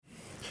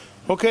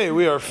Okay,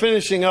 we are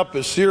finishing up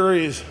a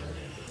series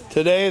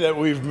today that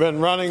we've been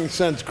running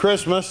since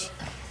Christmas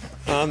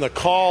on the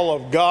call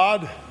of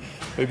God.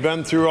 We've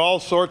been through all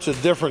sorts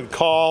of different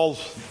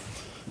calls,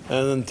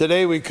 and then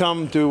today we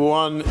come to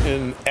one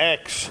in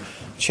Acts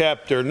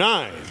chapter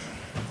 9.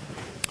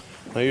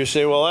 Now you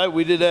say, well,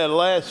 we did that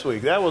last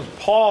week. That was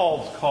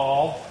Paul's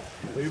call.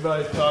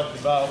 Levi talked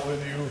about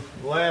with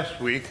you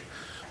last week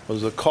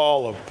was the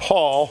call of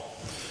Paul.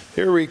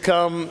 Here we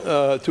come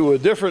to a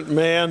different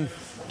man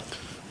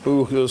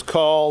who was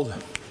called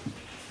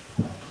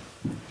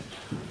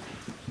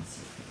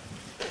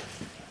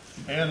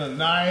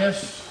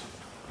Ananias.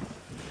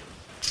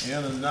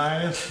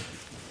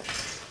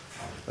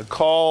 The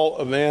call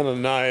of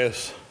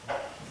Ananias.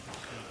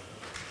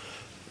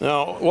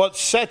 Now, what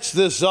sets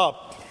this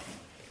up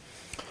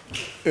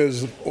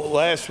is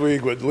last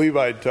week what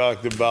Levi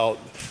talked about.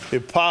 The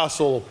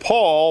Apostle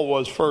Paul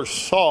was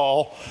first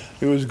Saul.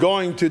 He was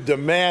going to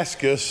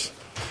Damascus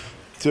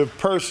to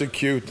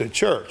persecute the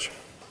church.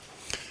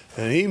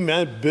 And he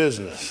meant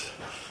business.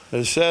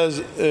 It says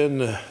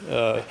in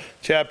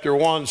chapter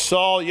 1,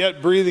 Saul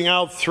yet breathing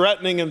out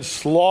threatening and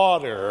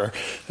slaughter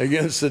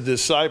against the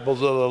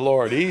disciples of the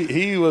Lord.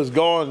 He was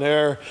going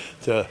there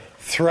to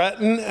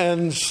threaten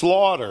and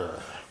slaughter.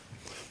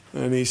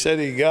 And he said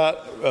he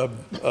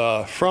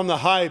got, from the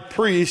high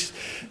priest,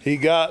 he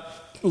got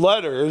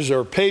letters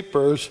or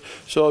papers.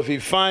 So if he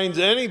finds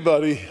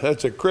anybody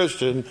that's a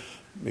Christian,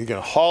 he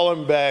can haul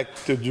him back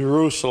to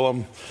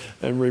Jerusalem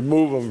and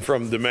remove him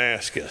from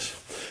Damascus.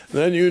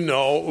 Then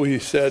we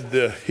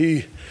said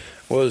he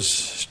was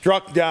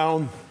struck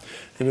down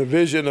in a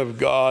vision of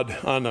God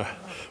on a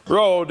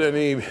road, and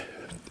he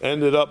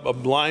ended up a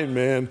blind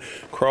man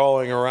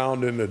crawling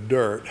around in the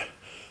dirt.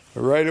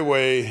 Right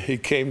away, he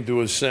came to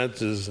his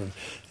senses, and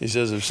he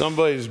says, if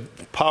somebody's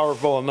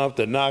powerful enough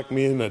to knock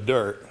me in the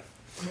dirt,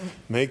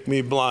 make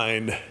me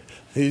blind,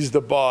 he's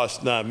the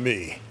boss, not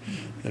me.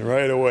 And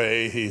right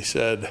away he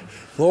said,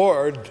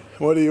 Lord,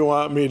 what do you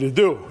want me to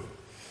do?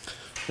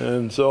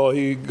 And so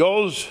he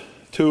goes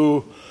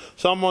to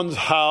someone's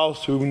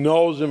house who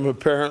knows him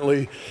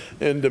apparently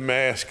in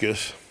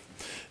Damascus.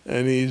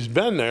 And he's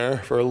been there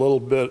for a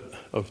little bit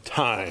of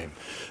time.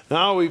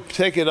 Now we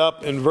take it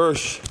up in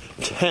verse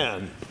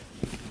 10.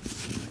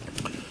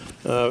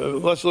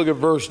 Let's look at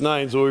verse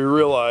 9 so we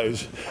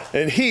realize.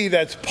 And he,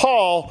 that's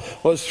Paul,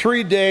 was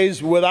 3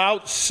 days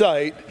without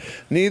sight,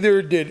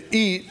 neither did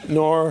eat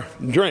nor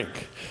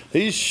drink.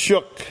 He's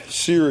shook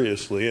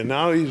seriously, and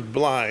now he's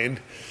blind.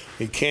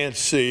 He can't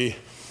see.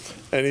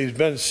 And he's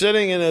been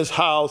sitting in his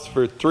house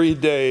for 3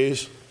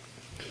 days.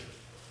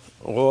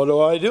 What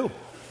do I do?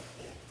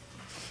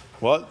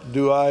 What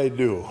do I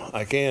do?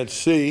 I can't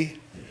see,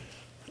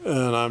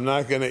 and I'm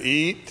not going to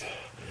eat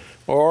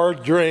or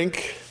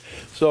drink.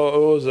 So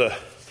it was a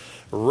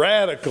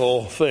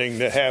radical thing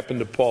that happened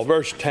to Paul.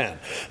 Verse 10.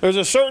 There's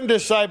a certain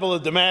disciple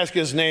of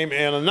Damascus named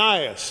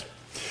Ananias.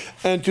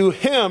 And to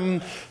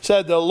him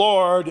said the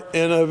Lord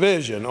in a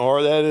vision,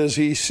 or that is,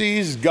 he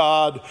sees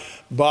God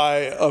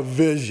by a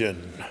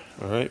vision.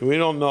 All right? We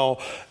don't know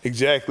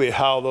exactly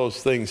how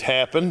those things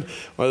happen,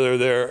 whether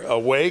they're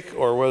awake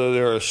or whether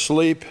they're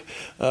asleep.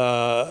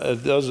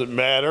 It doesn't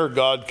matter.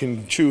 God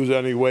can choose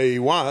any way he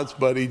wants,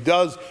 but he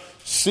does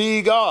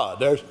see God.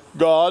 There's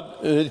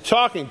God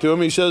talking to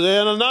him. He says,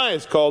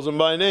 Ananias, calls him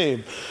by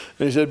name.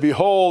 And he said,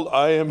 behold,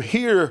 I am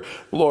here,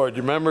 Lord.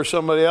 You remember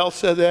somebody else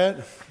said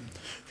that?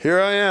 Here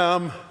I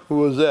am. Who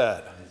was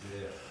that?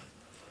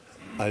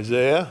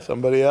 Isaiah.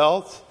 Somebody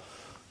else?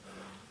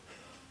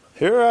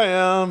 Here I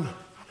am.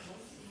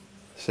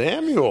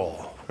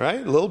 Samuel,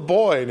 right? A little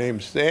boy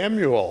named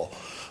Samuel.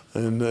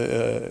 And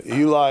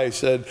Eli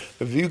said,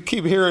 if you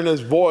keep hearing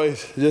his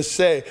voice, just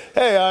say,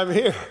 hey, I'm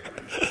here.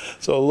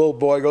 So a little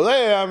boy goes,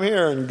 hey, I'm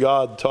here. And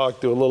God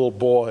talked to a little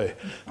boy,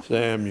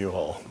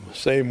 Samuel.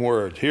 Same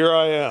word. Here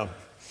I am.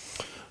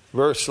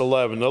 Verse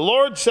 11. The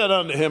Lord said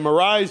unto him,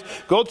 arise,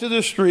 go to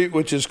the street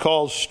which is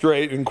called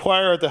Straight,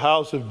 inquire at the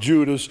house of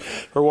Judas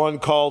for one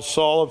called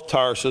Saul of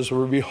Tarsus,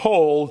 for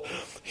behold,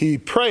 he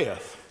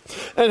prayeth.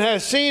 And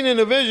has seen in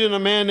a vision a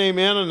man named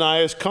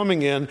Ananias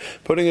coming in,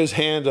 putting his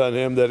hand on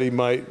him that he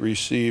might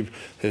receive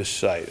his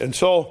sight. And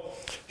so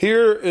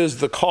here is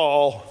the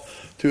call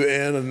to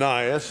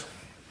Ananias.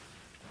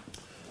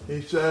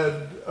 He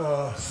said,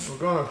 we're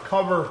going to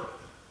cover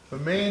the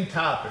main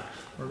topics.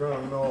 We're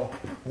going to know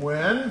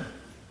when,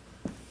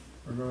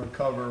 we're going to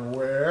cover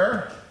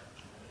where,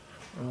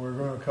 and we're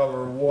going to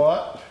cover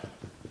what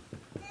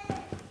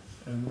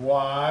and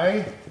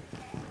why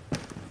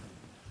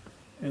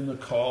in the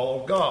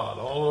call of God.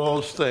 All of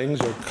those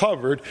things are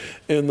covered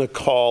in the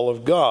call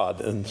of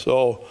God. And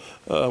so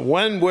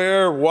when,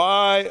 where,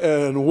 why,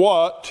 and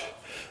what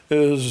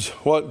is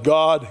what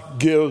God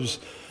gives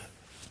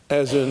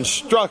as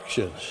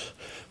instructions.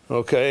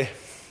 Okay?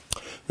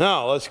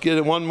 Now, let's get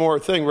at one more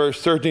thing.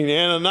 Verse 13,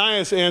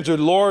 Ananias answered,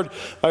 Lord,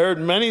 I heard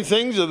many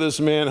things of this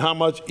man, how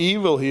much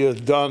evil he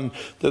hath done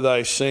to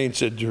thy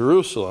saints at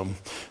Jerusalem.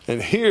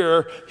 And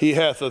here he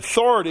hath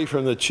authority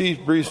from the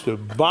chief priest to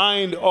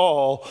bind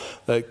all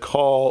that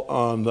call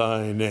on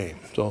thy name.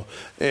 So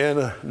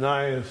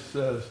Ananias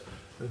says,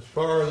 as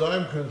far as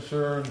I'm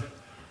concerned,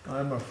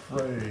 I'm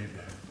afraid.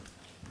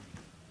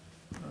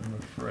 I'm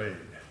afraid.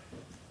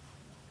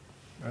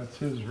 That's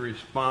his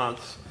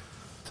response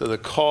to the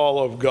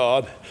call of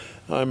God.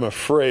 I'm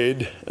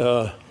afraid.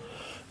 And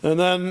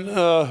then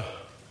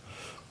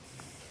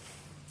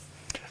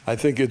I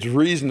think it's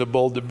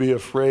reasonable to be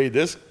afraid.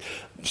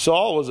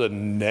 Saul was a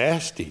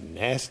nasty,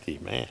 nasty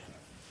man.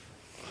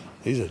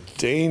 He's a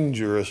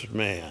dangerous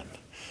man.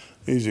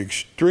 He's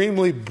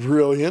extremely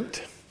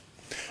brilliant.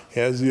 He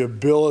has the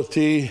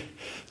ability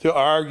to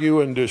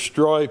argue and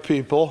destroy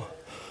people.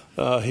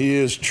 He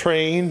is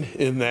trained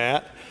in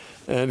that.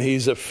 And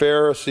he's a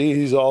Pharisee.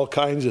 He's all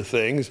kinds of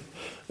things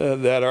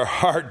that are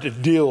hard to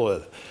deal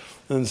with.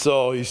 And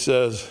so he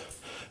says,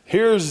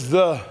 here's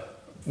the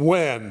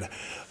when.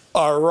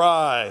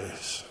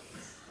 Arise.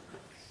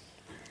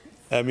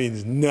 That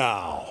means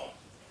now.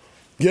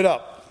 Get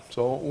up.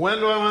 So when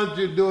do I want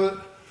you to do it?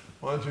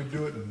 I want you to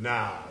do it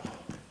now.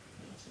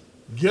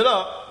 Get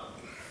up.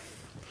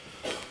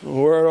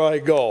 Where do I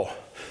go?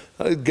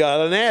 I've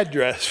got an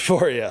address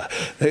for you.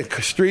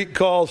 A street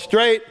called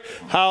Straight,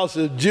 house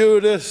of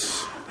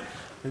Judas,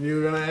 and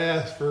you're going to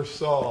ask for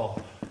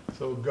Saul.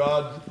 So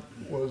God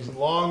was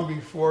long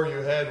before you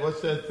had,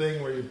 what's that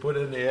thing where you put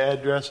in the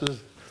addresses?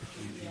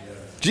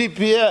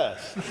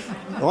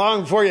 GPS.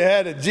 Long before you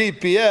had a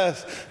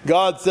GPS,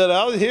 God said,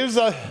 here's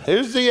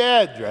the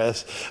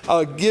address.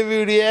 I'll give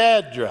you the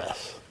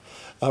address.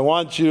 I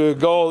want you to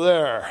go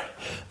there.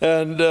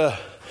 And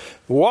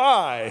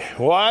why?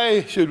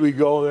 Why should we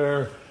go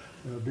there?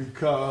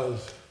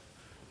 Because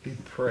he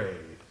prays.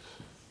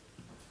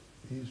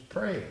 He's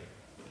praying.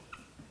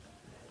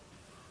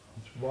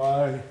 That's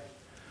why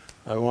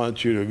I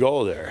want you to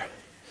go there.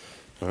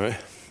 All right?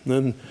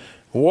 Then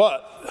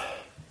what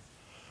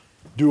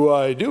do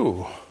I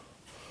do?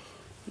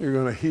 You're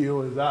going to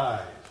heal his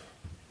eyes.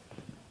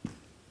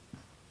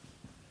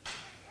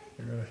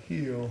 You're going to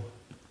heal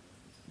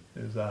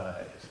his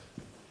eyes.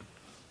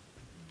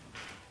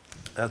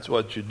 That's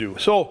what you do.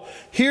 So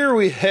here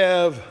we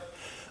have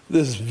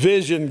this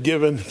vision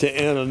given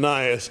to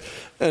Ananias,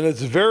 and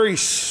it's very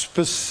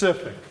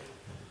specific.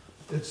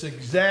 It's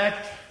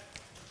exact.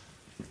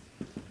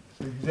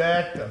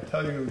 I'll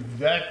tell you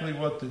exactly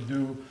what to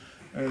do,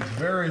 and it's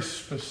very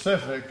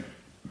specific.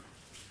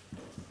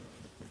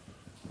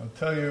 I'll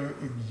tell you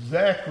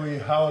exactly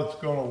how it's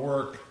going to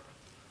work.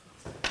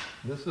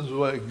 This is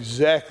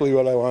exactly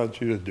what I want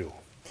you to do.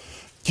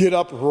 Get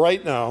up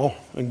right now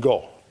and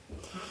go.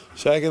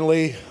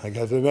 Secondly, I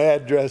got an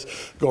address.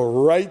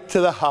 Go right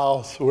to the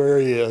house where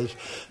he is.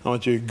 I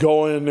want you to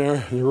go in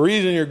there. The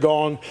reason you're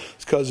going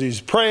is because he's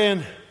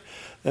praying.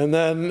 And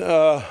then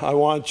I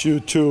want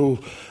you to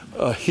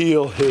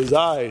heal his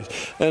eyes.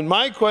 And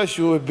my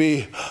question would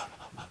be,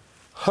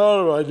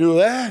 how do I do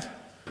that?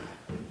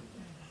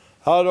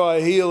 How do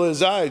I heal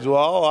his eyes?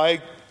 Well,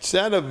 I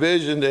sent a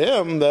vision to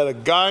him that a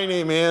guy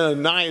named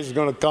Ananias is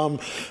going to come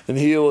and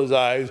heal his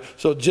eyes.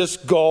 So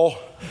just go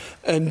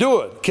and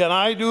do it. Can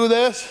I do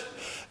this?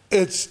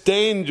 It's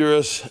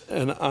dangerous,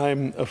 and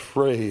I'm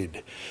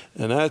afraid.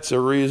 And that's a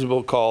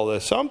reasonable call.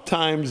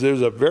 Sometimes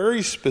there's a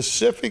very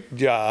specific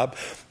job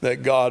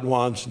that God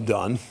wants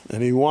done,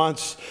 and he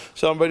wants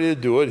somebody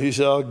to do it. He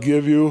said, I'll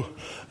give you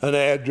an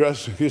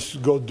address.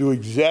 Just go do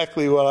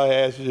exactly what I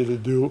asked you to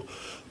do,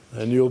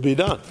 and you'll be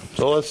done.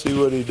 So let's see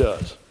what he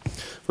does.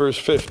 Verse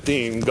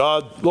 15,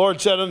 Lord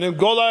said unto him,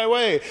 go thy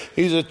way.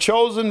 He's a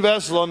chosen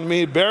vessel unto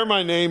me, bear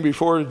my name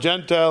before the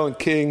Gentile and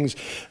kings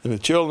and the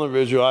children of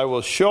Israel. I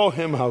will show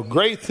him how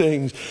great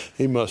things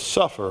he must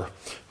suffer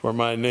for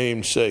my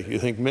name's sake. You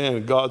think,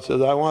 man, God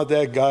says, I want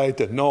that guy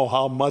to know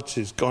how much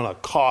it's going to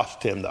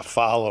cost him to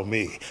follow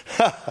me.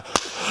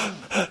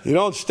 You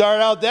don't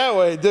start out that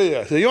way, do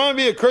you? So you want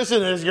to be a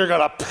Christian, you're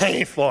going to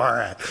pay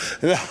for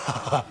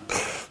it.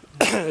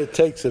 It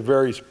takes a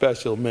very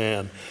special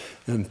man.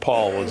 And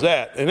Paul was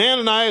that. And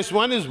Ananias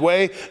went his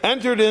way,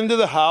 entered into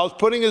the house,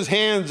 putting his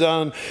hands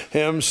on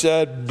him,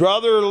 said,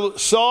 Brother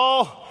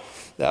Saul.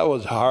 That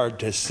was hard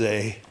to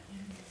say.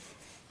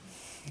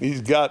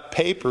 He's got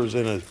papers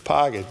in his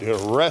pocket to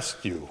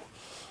arrest you.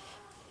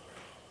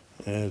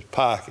 In his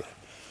pocket.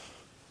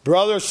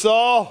 Brother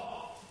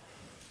Saul,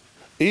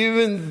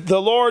 even the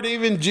Lord,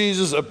 even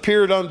Jesus,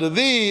 appeared unto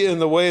thee in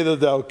the way that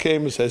thou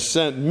camest, has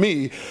sent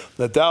me,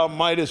 that thou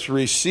mightest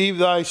receive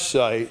thy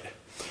sight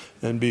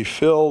and be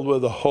filled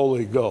with the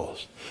Holy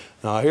Ghost.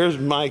 Now here's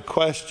my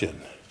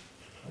question.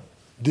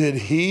 Did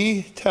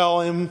he tell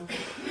him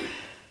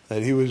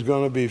that he was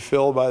going to be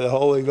filled by the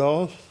Holy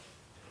Ghost?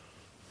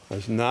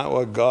 That's not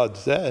what God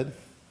said.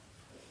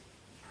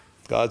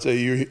 God said,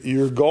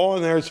 you're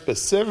going there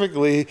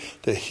specifically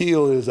to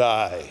heal his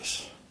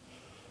eyes.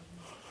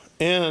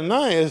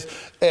 Ananias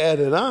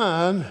added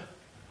on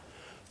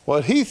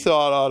what he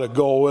thought ought to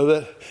go with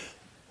it.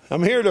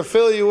 I'm here to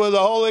fill you with the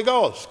Holy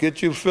Ghost.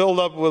 Get you filled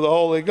up with the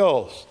Holy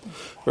Ghost.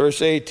 Verse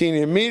 18,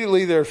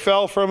 immediately there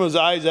fell from his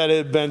eyes that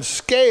had been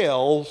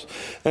scales,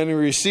 and he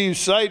received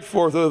sight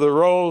forthwith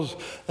arose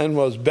and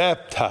was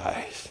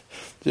baptized.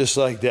 Just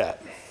like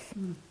that.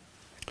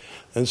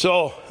 And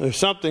so, if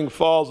something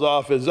falls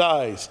off his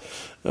eyes,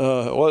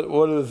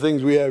 what are the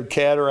things we have?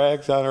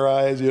 Cataracts on our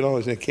eyes,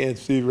 they can't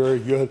see very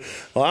good.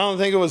 Well, I don't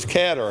think it was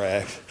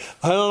cataracts.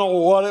 I don't know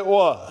what it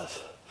was.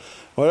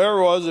 Whatever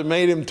it was, it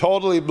made him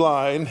totally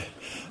blind,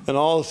 and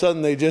all of a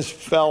sudden they just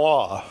fell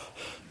off.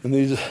 And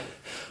these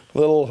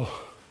little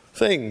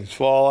things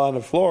fall on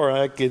the floor, and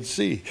I could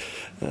see.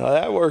 Now,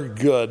 that worked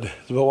good.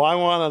 But I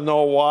want to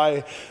know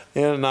why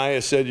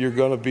Ananias said you're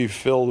going to be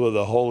filled with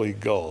the Holy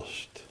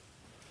Ghost.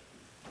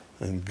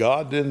 And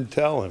God didn't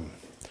tell him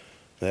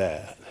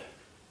that.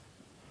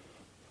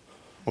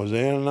 Was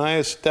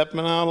Ananias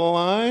stepping out of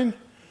line?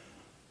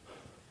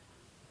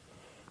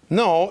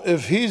 No,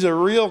 if he's a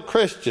real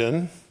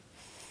Christian,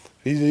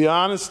 he's the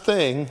honest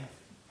thing,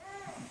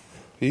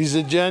 he's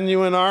a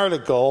genuine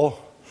article,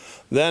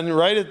 then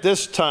right at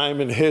this time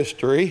in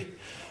history,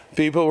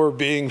 people were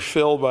being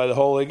filled by the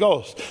Holy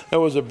Ghost. That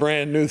was a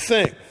brand new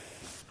thing.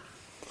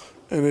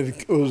 And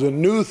it was a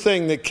new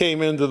thing that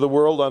came into the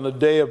world on the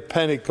day of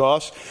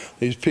Pentecost.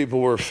 These people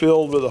were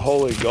filled with the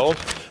Holy Ghost.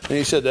 And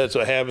he said that's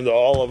what happened to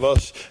all of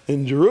us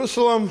in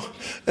Jerusalem.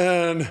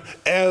 And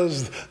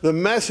as the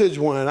message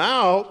went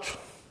out,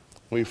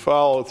 we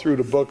follow through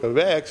the book of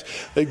Acts,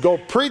 they'd go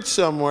preach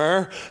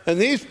somewhere, and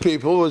these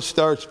people would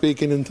start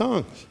speaking in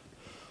tongues.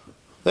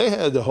 They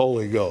had the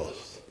Holy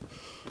Ghost.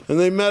 And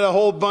they met a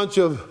whole bunch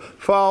of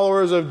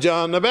followers of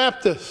John the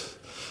Baptist.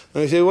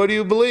 And they say, what do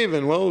you believe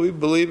in? Well, we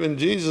believe in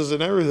Jesus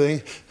and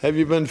everything. Have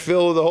you been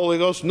filled with the Holy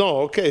Ghost?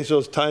 No. Okay, so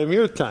it's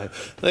your time.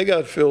 They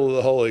got filled with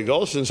the Holy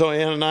Ghost. And so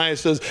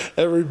Ananias says,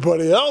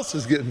 everybody else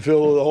is getting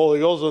filled with the Holy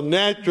Ghost. So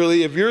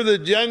naturally, if you're the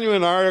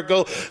genuine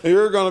article,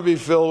 you're going to be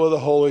filled with the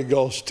Holy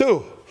Ghost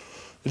too.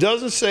 It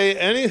doesn't say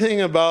anything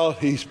about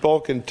he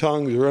spoke in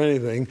tongues or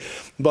anything,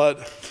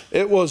 but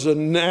it was a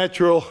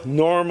natural,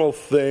 normal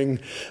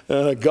thing.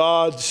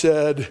 God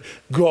said,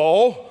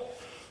 go.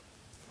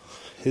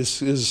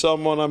 Is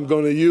someone I'm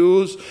going to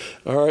use.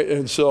 All right,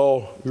 and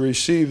so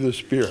receive the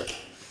Spirit.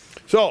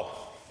 So,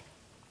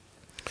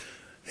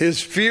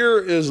 his fear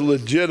is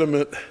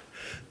legitimate,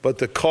 but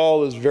the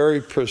call is very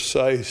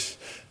precise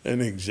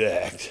and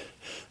exact.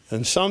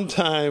 And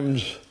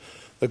sometimes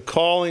the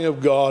calling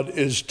of God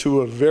is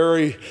to a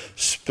very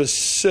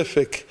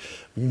specific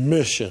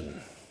mission.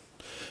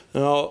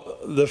 Now,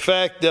 the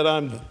fact that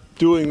I'm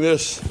doing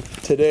this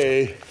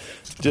today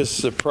just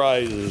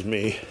surprises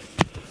me.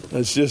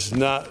 It's just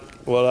not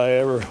what I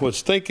ever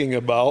was thinking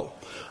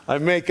about. I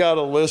make out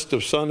a list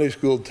of Sunday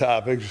school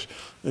topics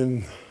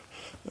in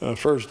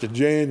 1st of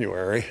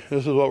January.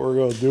 This is what we're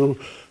going to do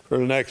for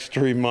the next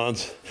 3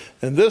 months.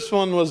 And this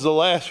one was the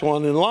last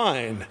one in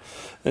line.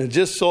 And it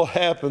just so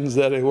happens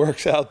that it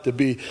works out to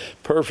be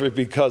perfect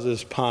because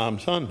it's Palm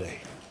Sunday.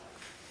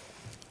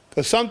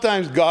 Because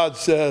sometimes God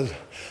says,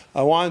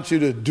 I want you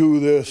to do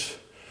this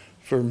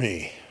for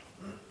me.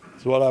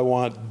 It's what I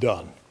want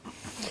done.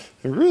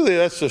 And really,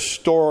 that's the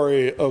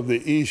story of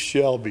the East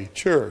Shelby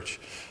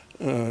Church.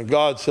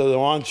 God says, I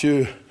want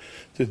you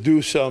to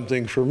do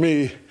something for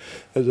me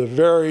as a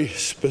very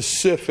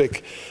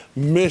specific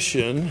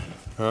mission,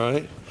 all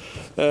right?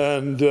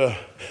 And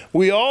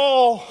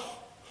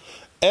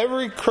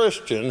every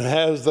Christian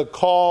has the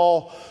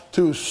call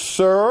to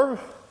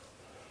serve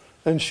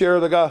and share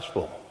the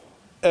gospel.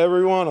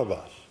 Every one of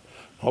us.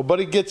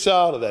 Nobody gets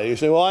out of that. You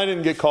say, well, I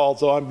didn't get called,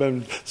 so I've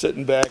been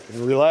sitting back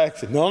and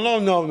relaxing. No.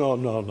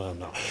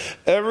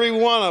 Every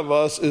one of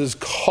us is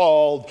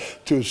called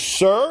to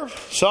serve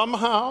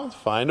somehow,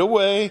 find a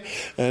way,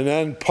 and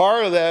then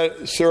part of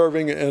that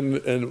serving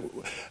and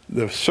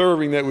the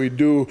serving that we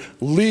do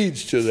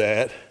leads to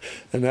that,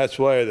 and that's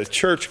why the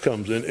church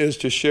comes in, is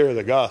to share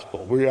the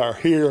gospel. We are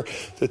here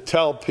to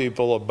tell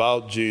people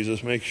about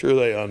Jesus, make sure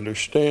they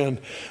understand,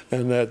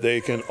 and that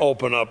they can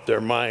open up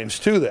their minds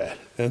to that.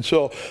 And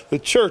so the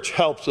church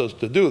helps us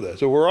to do that.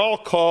 So we're all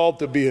called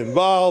to be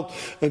involved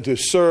and to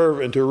serve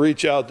and to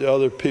reach out to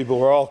other people.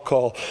 We're all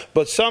called.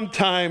 But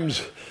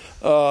sometimes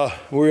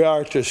we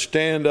are to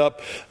stand up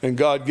and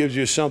God gives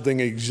you something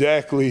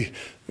exactly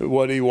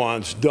what he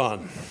wants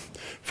done.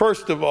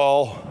 First of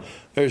all,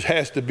 there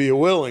has to be a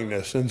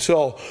willingness. And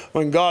so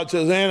when God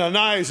says,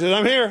 Ananias says,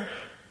 I'm here,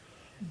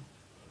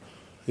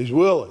 he's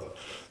willing.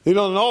 He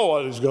don't know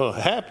what is going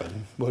to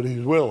happen, but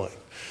he's willing.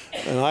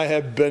 And I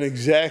have been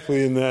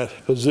exactly in that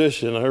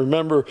position. I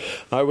remember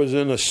I was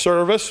in a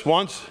service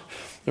once.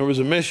 There was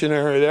a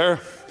missionary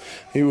there.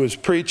 He was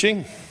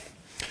preaching.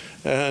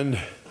 And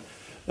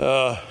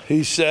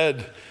he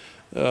said,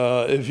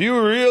 if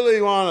you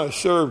really want to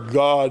serve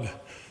God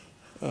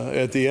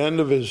at the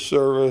end of his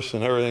service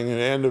and everything, at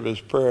the end of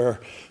his prayer,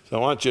 so I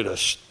want you to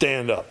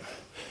stand up.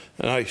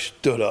 And I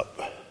stood up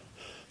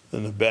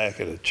in the back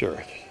of the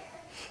church.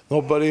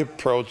 Nobody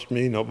approached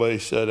me. Nobody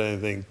said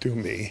anything to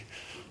me.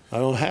 I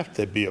don't have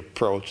to be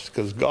approached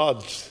because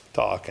God's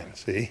talking,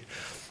 see?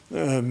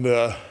 And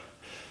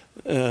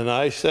And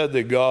I said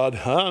to God,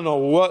 I don't know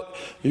what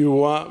you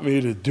want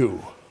me to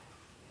do,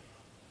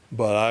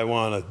 but I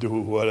want to do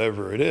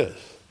whatever it is.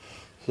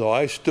 So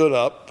I stood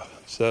up,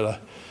 said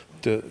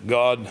to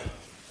God,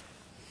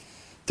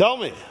 tell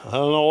me, I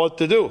don't know what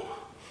to do.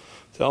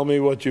 Tell me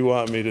what you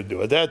want me to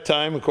do. At that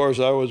time, of course,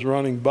 I was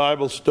running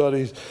Bible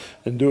studies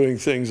and doing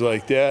things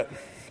like that.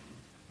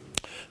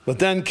 But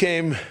then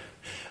came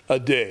a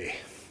day.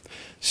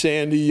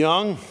 Sandy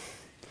Young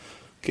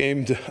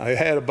I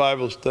had a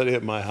Bible study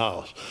at my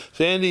house.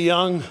 Sandy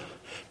Young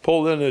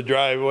pulled in the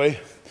driveway.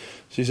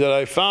 She said,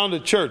 I found a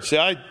church. See,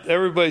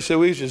 everybody said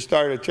we should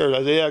start a church. I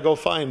said, yeah, go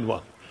find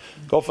one.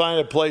 Go find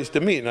a place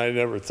to meet. And I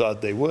never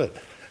thought they would.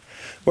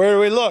 Where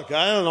do we look?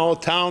 I don't know,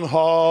 town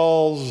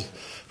halls,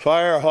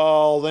 fire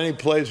halls, any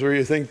place where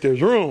you think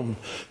there's room.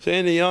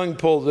 Sandy Young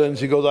pulled in.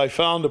 She goes, I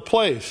found a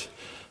place.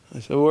 I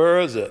said, where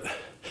is it?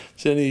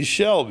 It's in East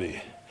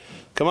Shelby.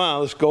 Come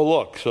on, let's go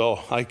look. So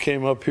I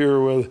came up here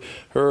with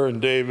her and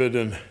David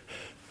and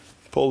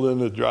pulled in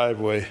the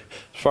driveway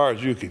as far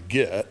as you could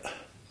get.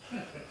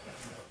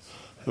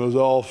 It was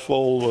all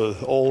full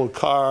of old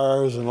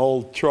cars and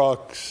old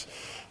trucks,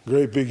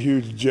 great big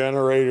huge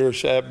generator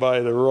sat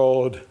by the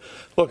road.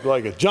 Looked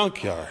like a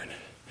junkyard,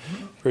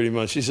 pretty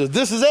much. She said,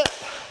 this is it.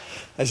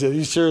 I said,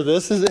 you sure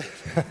this is it?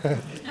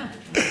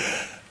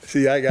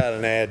 See, I got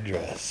an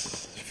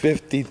address,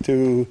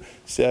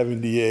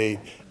 5278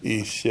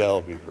 East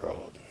Shelby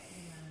Road.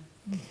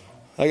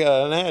 I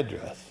got an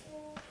address.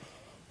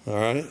 All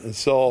right? And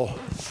so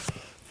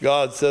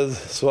God says,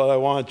 that's what I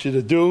want you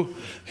to do.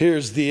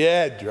 Here's the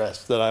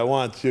address that I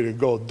want you to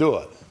go do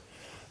it.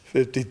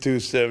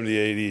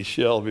 5278 East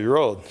Shelby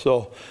Road.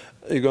 So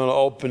you're going to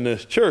open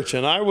this church.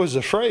 And I was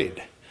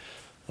afraid.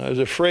 I was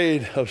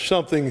afraid of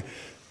something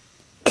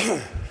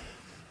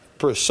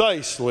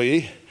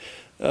precisely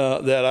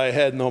that I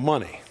had no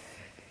money.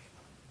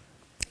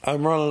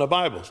 I'm running a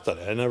Bible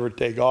study. I never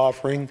take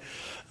offering.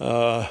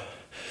 I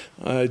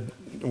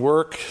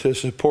work to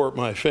support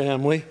my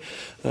family.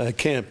 I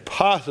can't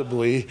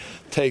possibly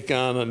take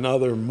on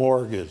another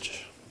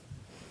mortgage.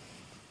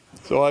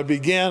 So I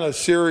began a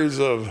series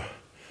of,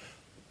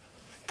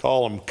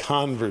 call them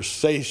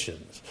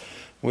conversations,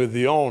 with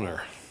the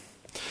owner.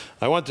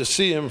 I went to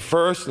see him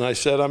first, and I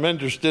said, I'm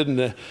interested in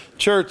the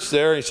church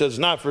there. He said, it's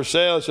not for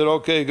sale. I said,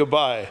 okay,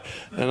 goodbye.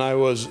 And I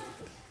was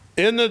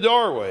in the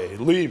doorway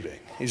leaving.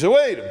 He said,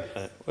 wait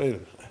a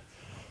minute.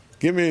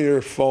 Give me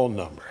your phone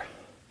number.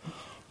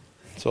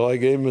 So I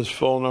gave him his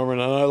phone number,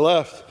 and then I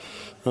left.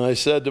 And I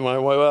said to my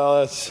wife,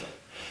 well,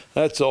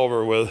 that's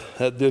over with.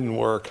 That didn't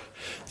work.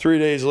 3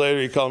 days later,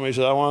 he called me and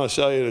said, I want to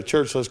sell you the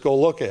church. Let's go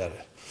look at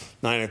it.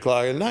 9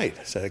 o'clock at night.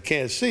 I said, I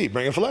can't see.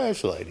 Bring a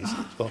flashlight. He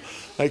said. So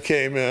I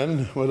came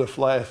in with a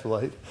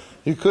flashlight.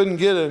 You couldn't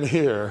get in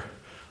here.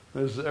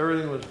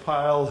 Everything was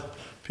piled.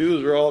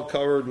 Pews were all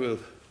covered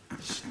with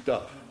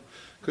stuff.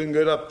 Couldn't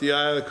get up the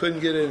aisle. Couldn't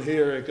get in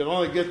here. I could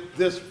only get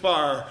this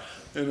far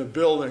in the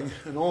building,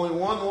 and only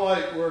one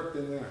light worked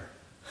in there.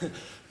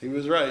 He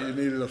was right. You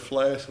needed a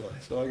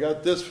flashlight. So I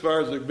got this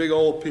far. There's a big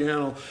old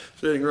piano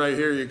sitting right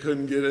here. You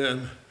couldn't get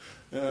in.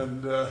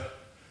 And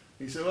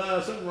he said,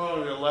 well, something wrong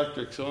with the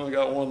electric, so I only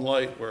got one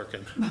light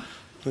working.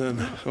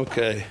 And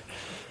okay.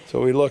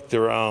 So we looked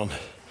around.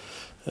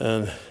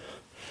 And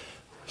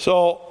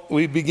so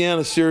we began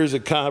a series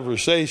of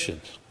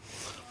conversations.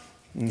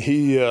 And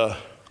he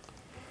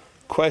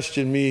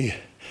questioned me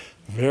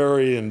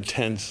very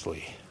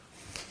intensely.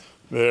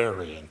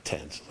 Very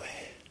intensely.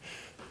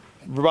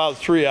 For about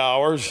 3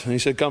 hours. And he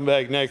said, come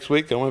back next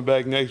week. I went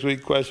back next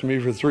week, questioned me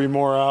for 3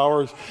 more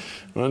hours.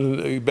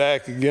 Went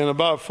back again.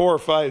 About 4 or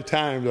 5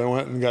 times I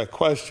went and got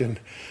questioned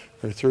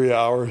for 3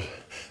 hours.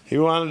 He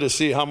wanted to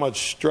see how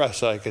much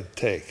stress I could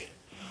take.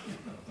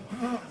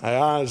 I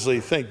honestly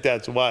think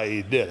that's why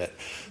he did it,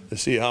 to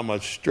see how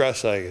much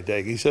stress I could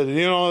take. He said,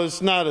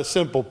 it's not a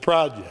simple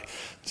project.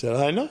 I said,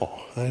 I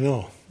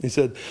know. He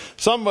said,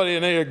 somebody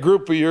in a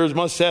group of yours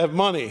must have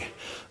money.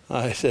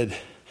 I said,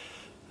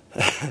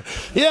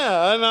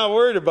 yeah, I'm not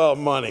worried about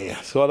money.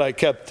 That's what I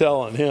kept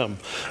telling him.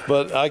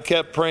 But I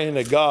kept praying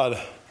to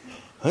God,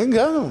 I ain't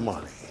got no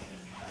money.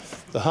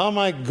 So how am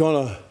I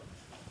going to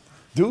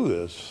do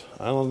this?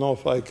 I don't know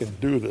if I can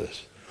do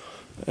this.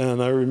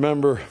 And I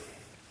remember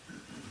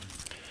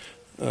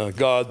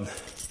God,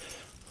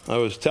 I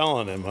was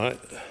telling him,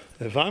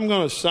 if I'm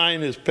going to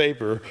sign this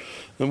paper,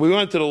 and we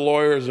went to the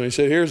lawyers and we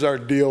said, here's our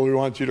deal, we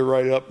want you to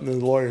write up. And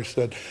the lawyer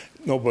said,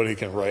 nobody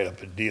can write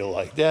up a deal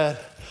like that.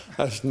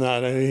 That's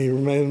not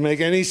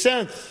make any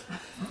sense.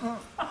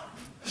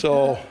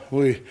 So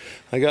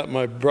I got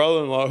my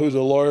brother-in-law who's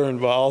a lawyer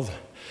involved,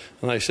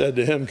 and I said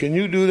to him, can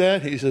you do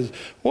that? He says,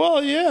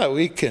 well, yeah,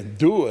 we can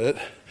do it.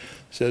 I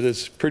said,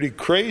 it's pretty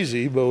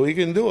crazy, but we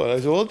can do it. I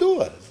said, well,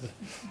 do it.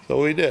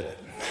 So we did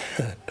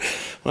it.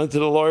 Went to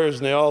the lawyers,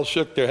 and they all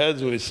shook their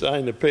heads when we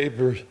signed the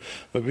papers.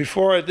 But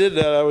before I did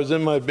that, I was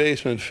in my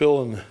basement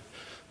filling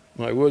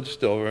my wood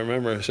stove. I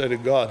remember I said to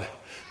God,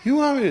 you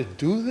want me to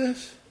do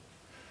this?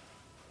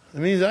 It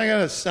means I got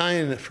to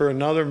sign for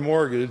another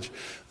mortgage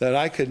that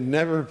I could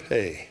never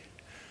pay.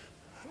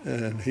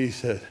 And he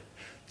said,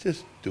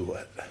 just do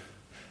it.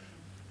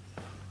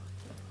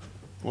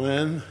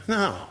 When?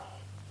 Now.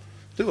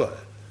 Do it.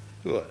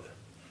 Do it.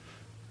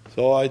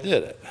 So I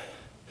did it.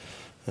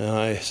 And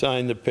I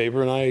signed the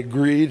paper, and I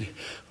agreed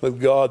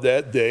with God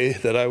that day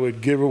that I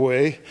would give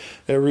away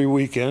every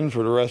weekend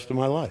for the rest of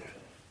my life.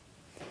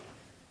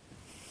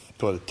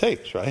 That's what it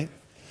takes, right?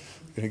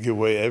 You're going to give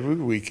away every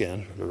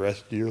weekend for the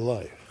rest of your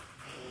life.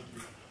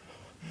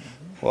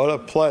 What a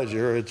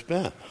pleasure it's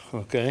been,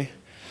 okay?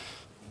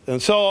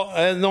 And so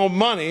I had no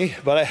money,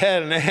 but I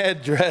had an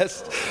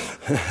address.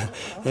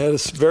 I had a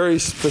very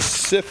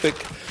specific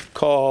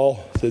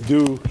call to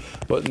do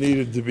what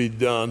needed to be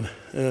done.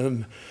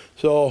 And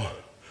so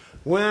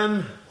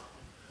when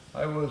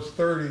I was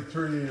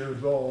 33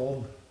 years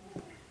old,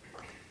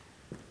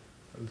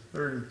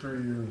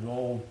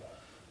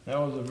 that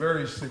was a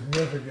very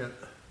significant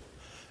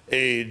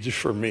age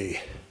for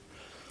me,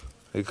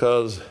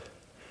 because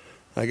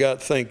I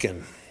got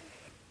thinking,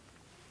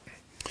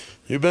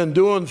 you've been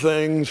doing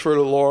things for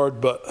the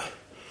Lord, but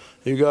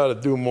you got to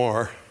do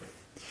more.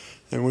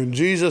 And when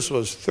Jesus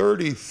was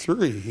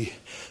 33,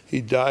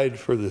 he died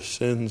for the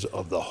sins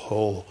of the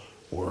whole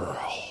world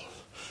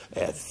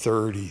at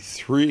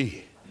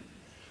 33.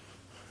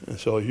 And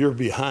so you're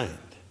behind.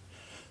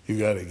 You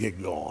got to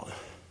get going.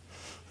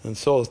 And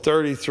so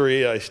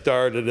 33, I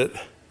started it.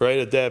 Right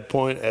at that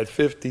point, at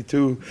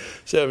 52,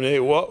 78,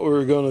 what we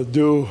were going to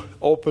do,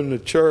 open the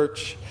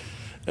church.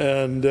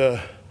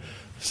 And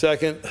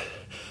second,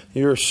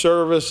 your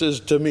service is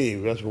to me.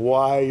 That's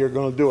why you're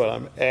going to do it.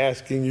 I'm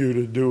asking you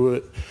to do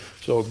it.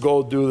 So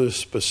go do this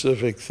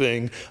specific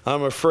thing.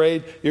 I'm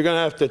afraid you're going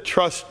to have to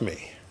trust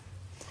me.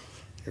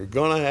 You're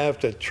going to have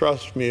to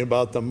trust me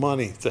about the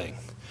money thing.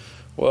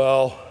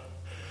 Well,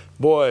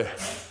 boy,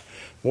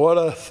 what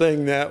a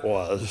thing that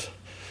was.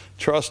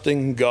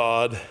 Trusting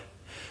God.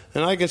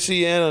 And I can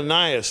see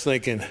Ananias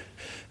thinking,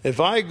 if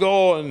I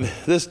go and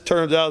this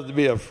turns out to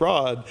be a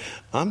fraud,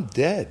 I'm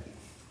dead.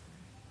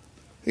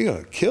 You're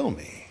going to kill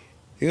me.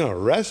 You're going to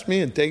arrest me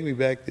and take me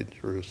back to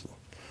Jerusalem.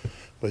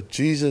 But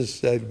Jesus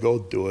said, go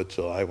do it,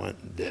 so I went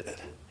and did it.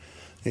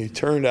 And he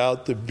turned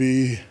out to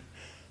be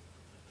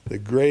the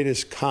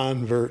greatest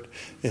convert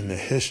in the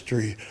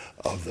history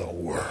of the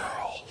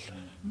world.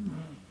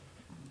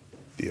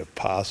 The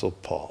Apostle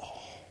Paul.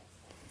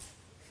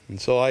 And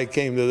so I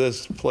came to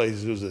this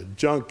place. It was a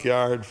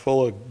junkyard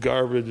full of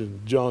garbage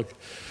and junk.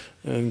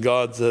 And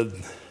God said,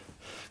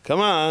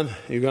 come on,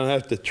 you're going to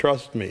have to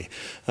trust me.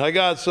 And I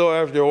got so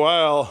after a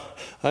while,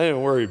 I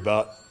didn't worry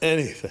about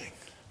anything.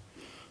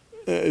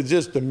 It's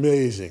just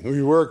amazing.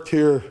 We worked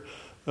here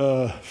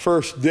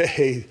first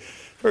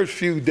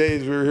few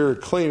days we were here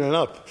cleaning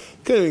up.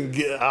 Couldn't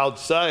get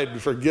outside,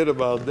 forget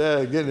about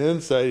that. Getting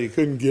inside, you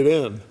couldn't get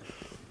in.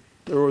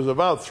 There was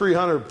about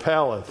 300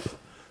 pallets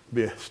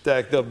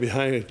stacked up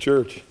behind the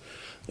church.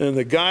 And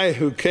the guy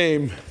who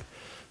came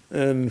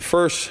and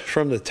first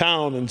from the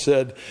town and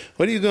said,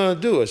 what are you going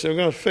to do? I said, we're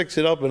going to fix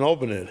it up and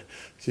open it.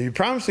 He said, you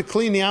promised to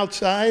clean the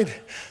outside?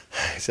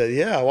 I said,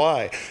 yeah,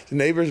 why? The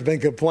neighbor's been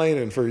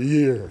complaining for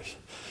years.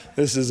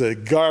 This is a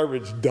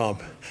garbage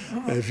dump.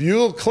 If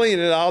you'll clean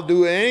it, I'll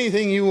do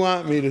anything you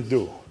want me to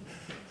do.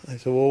 I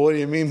said, well, what do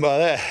you mean by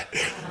that?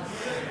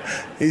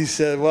 He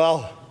said,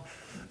 well,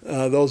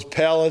 those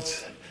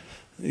pallets,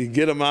 you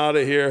get them out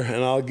of here,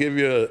 and I'll give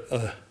you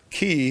a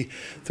key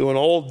to an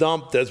old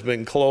dump that's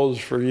been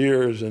closed for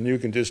years, and you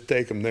can just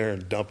take them there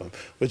and dump them,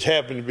 which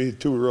happened to be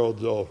 2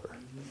 roads over.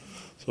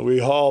 So we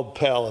hauled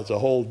pallets a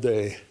whole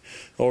day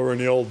over in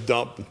the old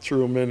dump and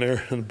threw them in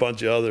there and a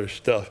bunch of other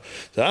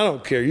stuff. So I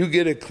don't care. You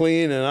get it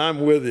clean, and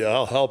I'm with you.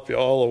 I'll help you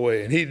all the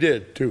way. And he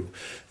did, too.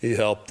 He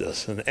helped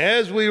us. And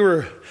as we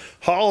were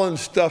hauling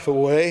stuff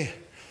away,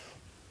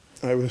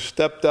 I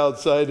stepped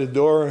outside the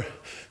door.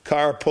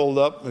 Car pulled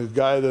up. A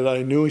guy that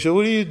I knew, he said,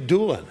 what are you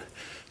doing?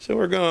 I said,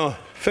 we're going to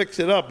fix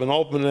it up and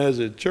open it as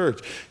a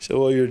church. He said,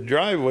 well, your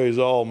driveway's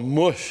all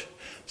mush.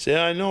 I said,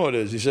 I know it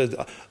is. He said,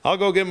 I'll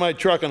go get my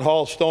truck and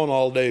haul stone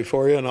all day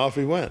for you. And off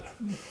he went.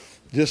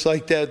 Just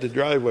like that, the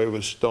driveway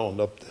was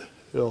stoned up the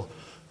hill,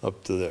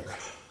 up to there.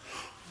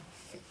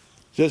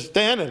 Just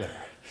standing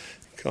there.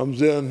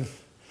 Comes in,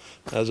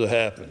 as it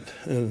happened.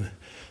 And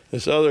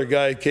this other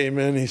guy came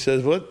in. He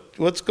says,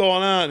 what's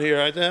going on here?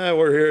 I said,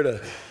 we're here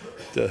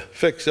to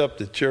fix up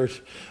the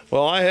church.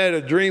 Well, I had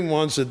a dream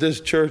once that this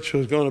church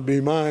was going to be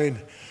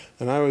mine,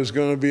 and I was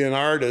going to be an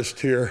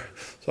artist here,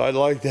 so I'd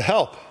like to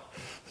help.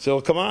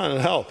 So come on and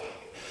help.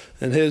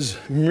 And his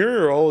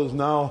mural is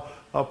now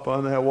up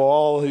on that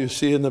wall you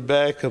see in the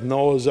back of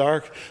Noah's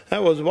Ark.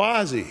 That was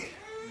Wazzy.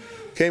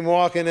 Came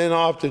walking in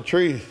off the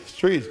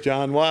streets,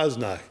 John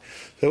Wozniak.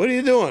 Said, what are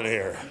you doing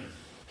here?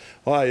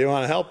 Why, you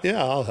want to help?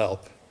 Yeah, I'll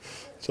help.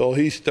 So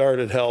he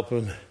started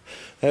helping.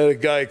 I had a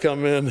guy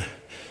come in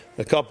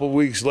a couple of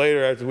weeks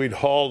later after we'd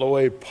hauled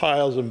away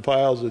piles and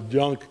piles of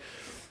junk.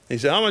 He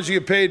said, how much you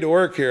get paid to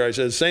work here? I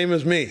said, same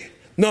as me.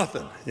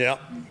 Nothing. Yeah.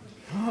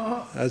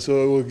 That's what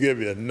we'll give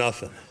you,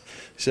 nothing.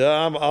 He said,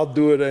 I'll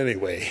do it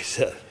anyway, he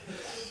said.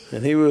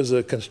 And he was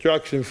a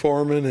construction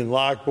foreman in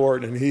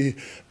Lockport, and he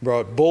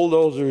brought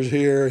bulldozers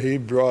here. He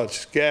brought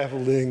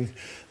scaffolding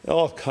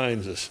all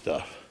kinds of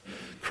stuff.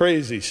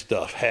 Crazy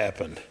stuff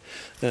happened.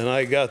 And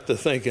I got to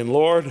thinking,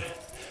 Lord,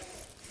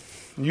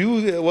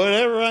 you,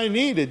 whatever I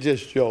need, it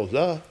just shows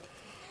up.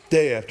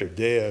 Day after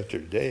day after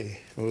day.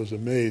 It was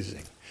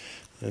amazing.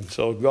 And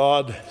so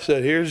God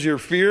said, here's your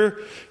fear,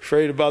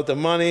 afraid about the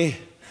money.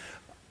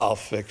 I'll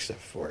fix it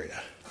for you.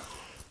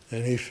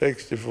 And he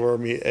fixed it for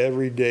me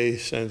every day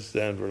since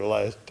then for the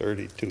last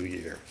 32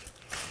 years.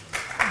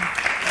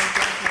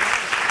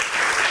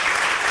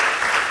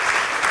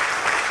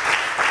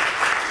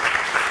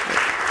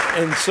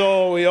 And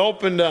so we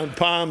opened on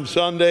Palm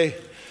Sunday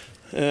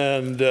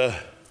and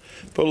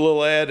put a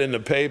little ad in the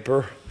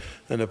paper,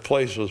 and the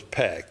place was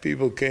packed.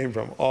 People came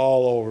from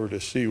all over to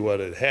see what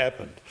had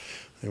happened.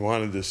 They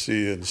wanted to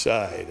see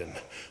inside, and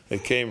they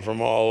came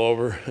from all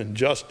over. And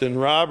Justin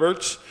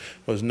Roberts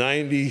was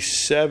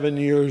 97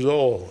 years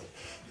old,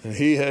 and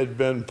he had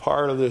been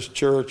part of this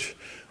church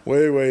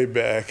way, way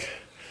back.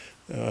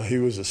 He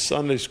was a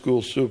Sunday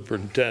school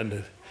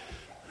superintendent,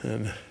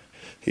 and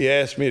he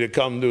asked me to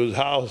come to his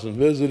house and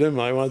visit him.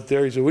 I went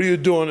there. He said, what are you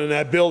doing in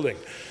that building?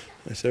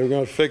 I said, we're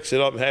going to fix it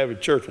up and have a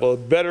church. Well,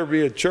 it better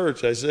be a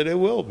church. I said, it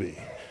will be.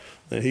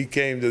 And he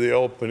came to the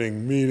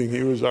opening meeting.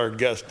 He was our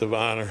guest of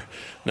honor,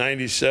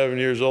 97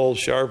 years old,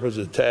 sharp as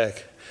a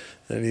tack.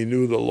 And he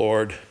knew the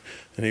Lord,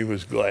 and he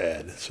was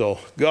glad. So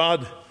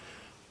God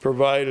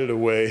provided a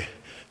way.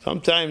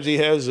 Sometimes he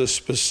has a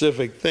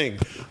specific thing.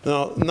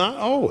 Now, not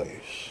always.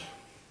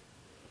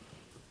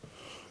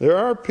 There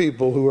are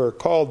people who are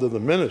called to the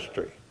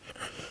ministry,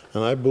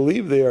 and I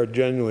believe they are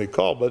genuinely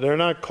called, but they're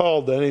not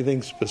called to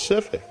anything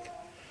specific.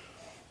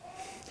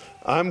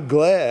 I'm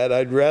glad.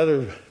 I'd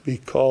rather be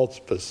called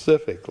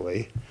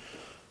specifically.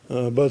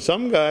 But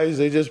some guys,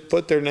 they just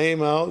put their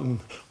name out and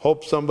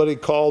hope somebody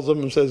calls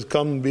them and says,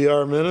 come be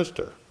our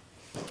minister.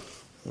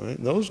 Right?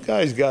 Those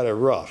guys got it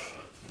rough.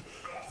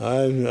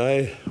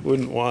 I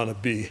wouldn't want to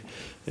be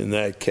in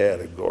that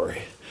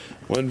category.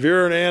 When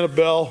Vera and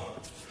Annabelle,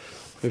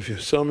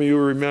 some of you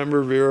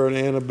remember Vera and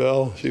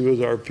Annabelle, she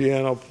was our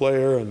piano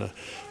player, and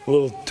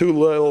the two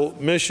little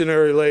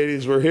missionary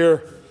ladies were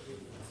here.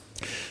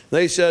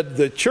 They said,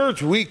 the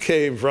church we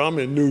came from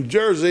in New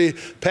Jersey,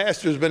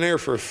 pastor's been here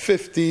for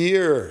 50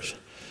 years.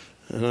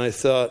 And I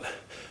thought,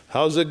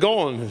 how's it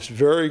going? It's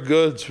very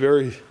good.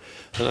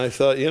 And I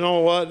thought, you know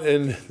what?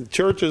 In the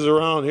churches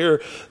around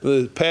here,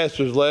 the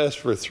pastors last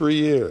for 3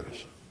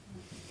 years.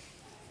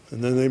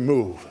 And then they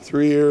move.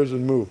 3 years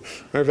and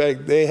move. Matter of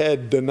fact, they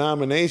had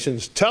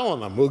denominations telling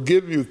them, we'll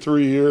give you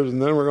 3 years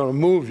and then we're going to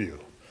move you.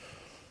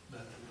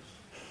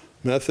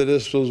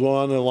 Methodist was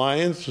one.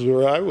 Alliance,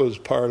 where I was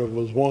part of,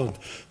 was one.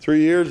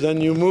 3 years, then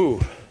you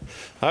move.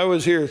 I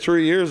was here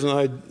 3 years, and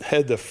I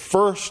had the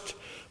first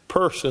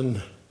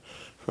person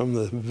from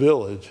the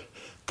village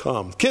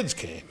come. Kids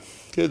came.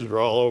 Kids were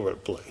all over the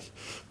place.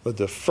 But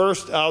the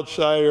first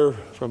outsider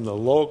from the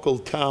local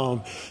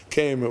town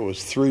came. It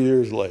was 3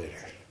 years later.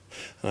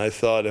 And I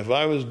thought, if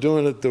I was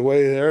doing it the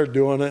way they're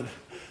doing it,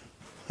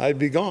 I'd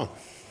be gone.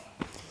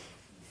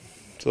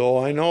 So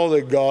I know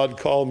that God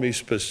called me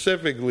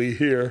specifically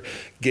here,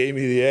 gave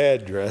me the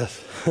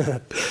address,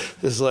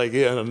 just like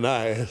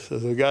Ananias.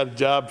 Says, I got a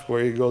job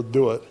for you, go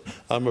do it.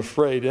 I'm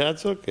afraid.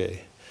 That's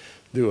okay.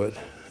 Do it.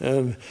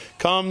 And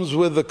comes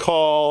with the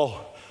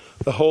call,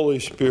 the Holy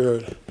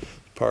Spirit,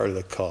 part of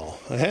the call.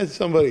 I had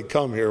somebody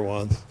come here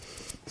once,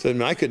 said,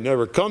 I could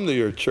never come to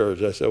your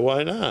church. I said,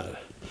 why not?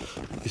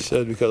 He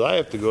said, because I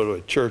have to go to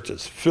a church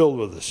that's filled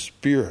with the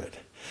Spirit.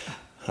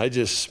 I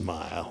just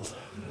smiled.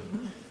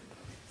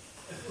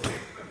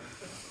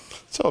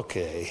 It's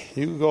okay.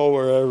 You can go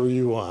wherever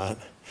you want.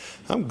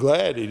 I'm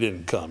glad he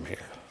didn't come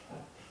here.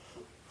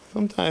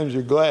 Sometimes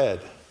you're glad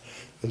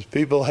because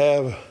people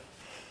have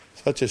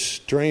such a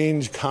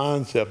strange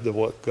concept of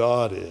what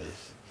God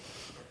is.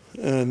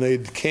 And they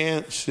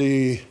can't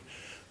see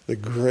the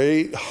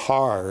great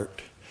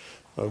heart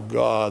of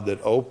God that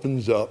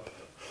opens up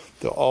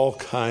to all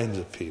kinds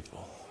of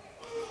people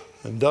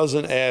and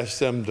doesn't ask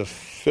them to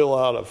fill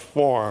out a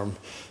form.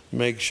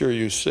 Make sure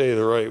you say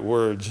the right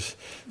words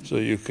so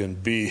you can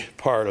be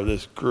part of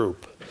this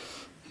group.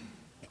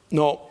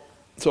 No.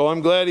 So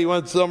I'm glad he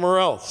went somewhere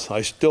else.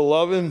 I still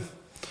love him.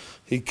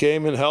 He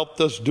came and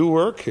helped us do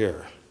work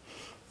here.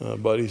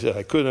 But he said,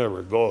 I could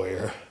never go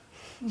here.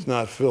 It's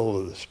not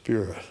filled with the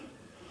Spirit.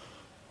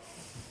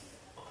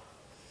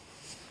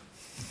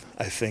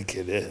 I think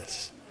it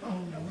is.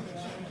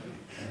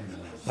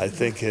 I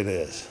think it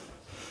is.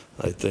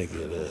 I think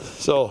it is.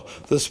 So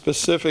the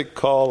specific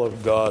call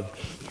of God,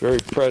 very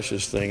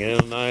precious thing.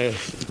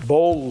 Ananias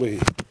boldly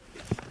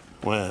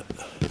went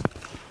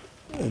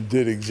and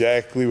did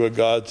exactly what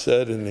God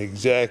said in the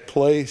exact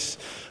place.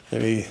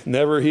 And he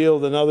never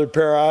healed another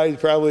pair of eyes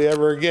probably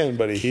ever again,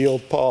 but he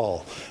healed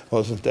Paul.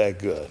 Wasn't that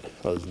good?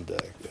 Wasn't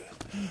that good?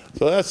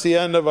 So that's the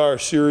end of our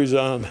series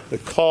on the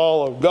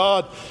call of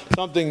God.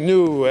 Something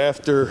new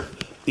after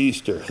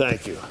Easter.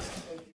 Thank you.